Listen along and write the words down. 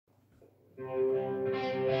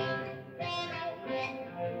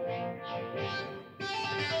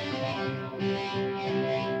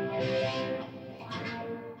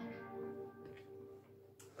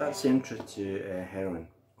That's the intro to Heroin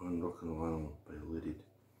on Rock and Roll by Loaded.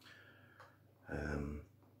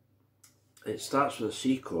 It starts with a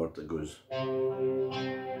C chord that goes, and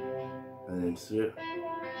then through it,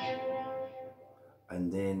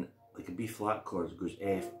 and then like a B flat chord that goes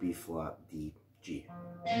F, B flat, D, G.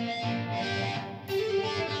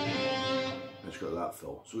 It's got that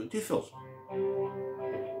fill. So we've got two fills.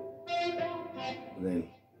 And then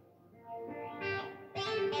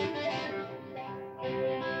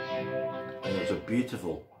it's a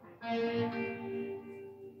beautiful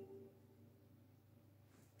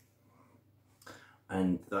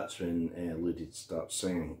and that's when Loaded starts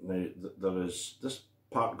singing. Now this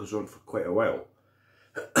part goes on for quite a while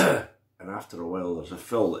and after a while there's a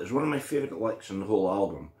fill that is one of my favourite licks on the whole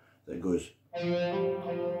album that goes,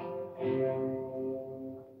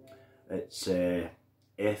 it's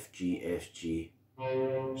F, G, F, G,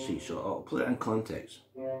 C. So I'll put it in context.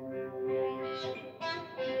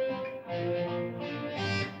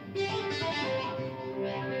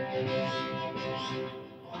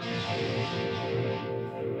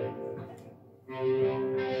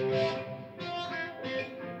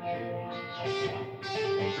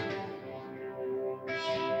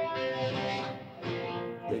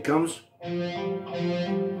 It comes. I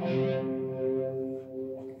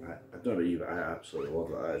don't know you, but I absolutely love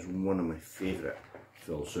that. That is one of my favourite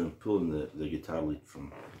fills. So I'm pulling the guitar lead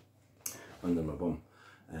from under my bum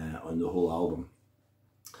on the whole album.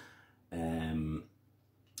 And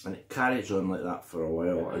it carries on like that for a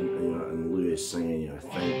while, and you know, and Lou is singing, I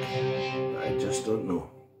think, but I just don't know.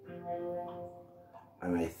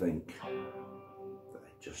 And I think that I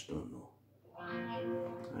just don't know.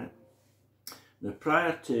 Right. Now,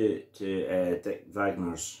 prior to Dick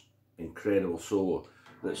Wagner's incredible solo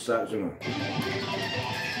that starts with,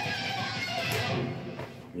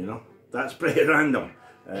 you know, that's pretty random.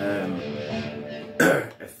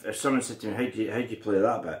 If someone said to me, how do you play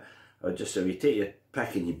that bit? I would just say, you take your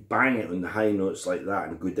pick and you bang it on the high notes like that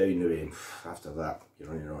and go down the way, and after that, you're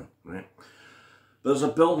on your own, right? But there's a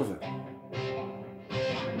build of it.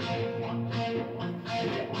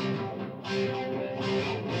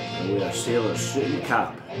 And with a sailor's suit and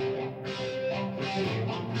cap.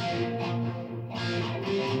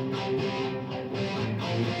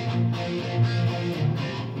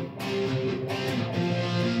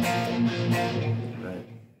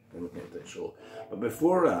 So, but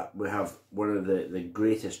before that, we have one of the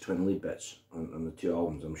greatest twin lead bits on the two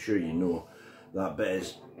albums. I'm sure you know that bit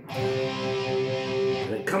is,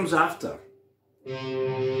 and it comes after. And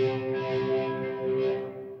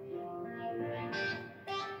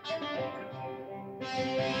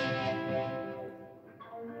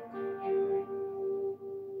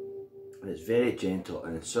it's very gentle,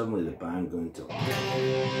 and then suddenly the band go into,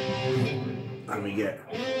 and we get.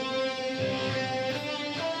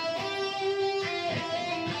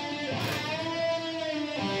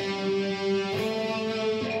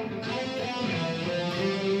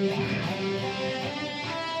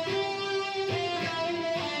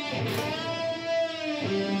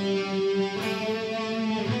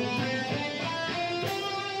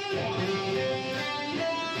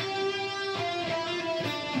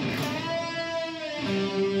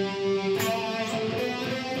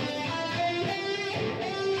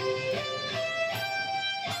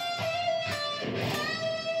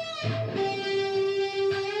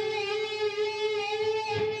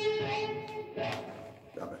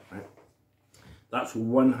 That's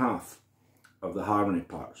one half of the harmony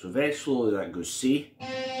part. So very slowly that goes C,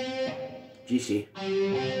 G, C,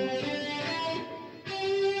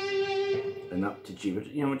 and up to G. But,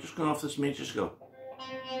 you know, we're just going off this major scale.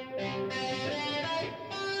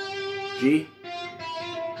 G,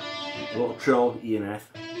 a little trill, E and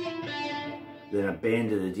F, then a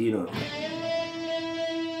bend of the D note,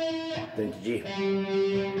 then to G,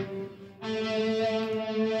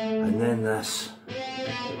 and then this.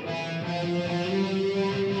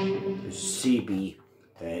 C, B,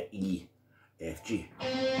 E, F, G.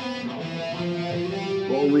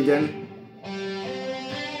 What are we doing?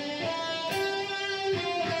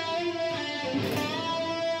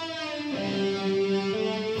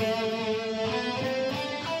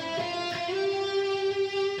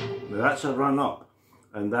 Now that's a run up,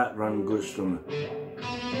 and that run goes from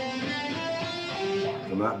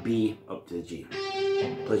that B up to the G.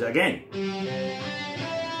 Plays it again.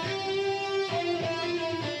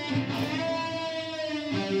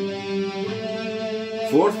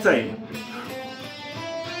 Fourth time,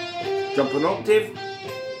 jump an octave,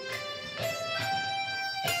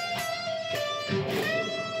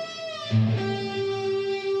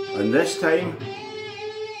 And this time,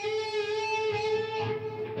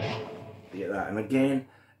 you get that. And again,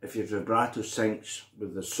 if your vibrato syncs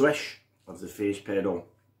with the swish of the phase pedal,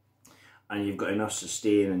 and you've got enough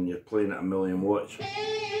sustain and you're playing at 1,000,000 watts,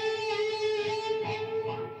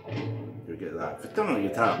 you'll get that. If you turn on the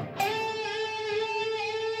guitar,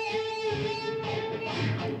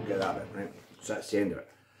 you'll get that bit, right? So that's the end of it.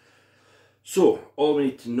 So all we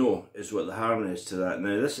need to know is what the harmony is to that.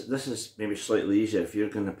 Now this is maybe slightly easier if you're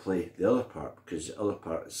going to play the other part, because the other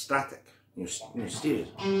part is static. You're stereo.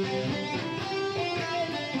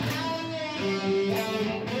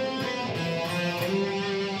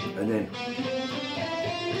 And then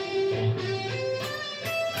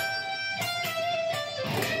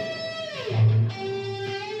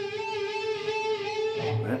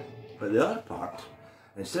right? But the other part,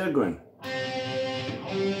 instead of going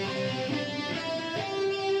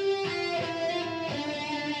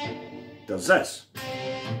does this.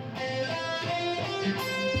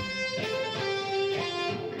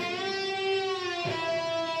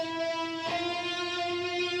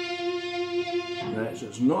 Right, so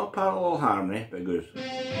it's not a parallel harmony, but it goes.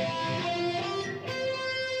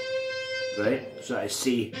 Right, so I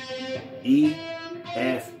C, E,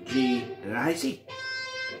 F, G, and a high C.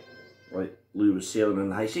 Like Lou was sailing in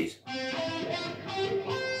the high seas.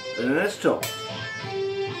 And then this top.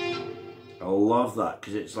 I love that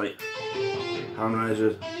because it's like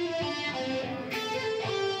harmonises.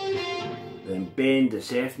 Then bend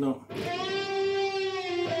this F note.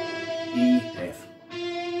 E, F.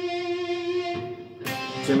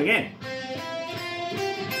 Same again.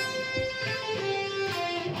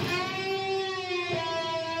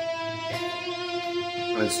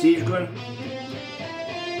 And Steve's going.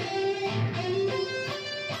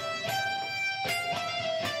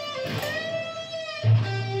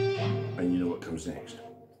 And you know what comes next.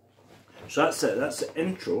 So that's it, that's the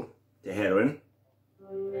intro to Heroin.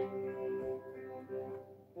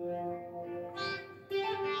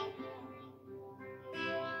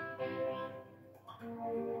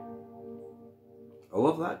 I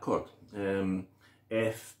love that chord.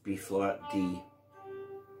 F, B flat, D,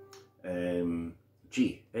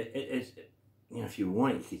 G. It's, you know, if you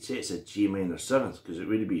want, you could say it's a G minor 7th, because it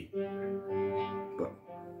would be, but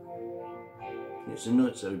it's the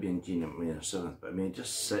notes that would be in G minor 7th, but I mean, it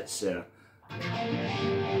just sits there. And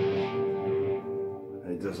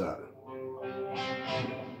it does that.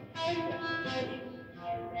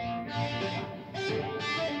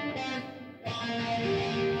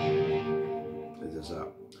 It does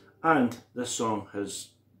that. And this song has,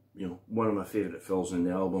 you know, one of my favourite fills in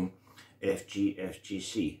the album, F, G, F, G,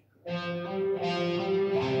 C.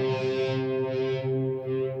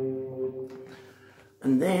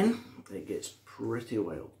 And then it gets pretty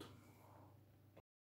wild.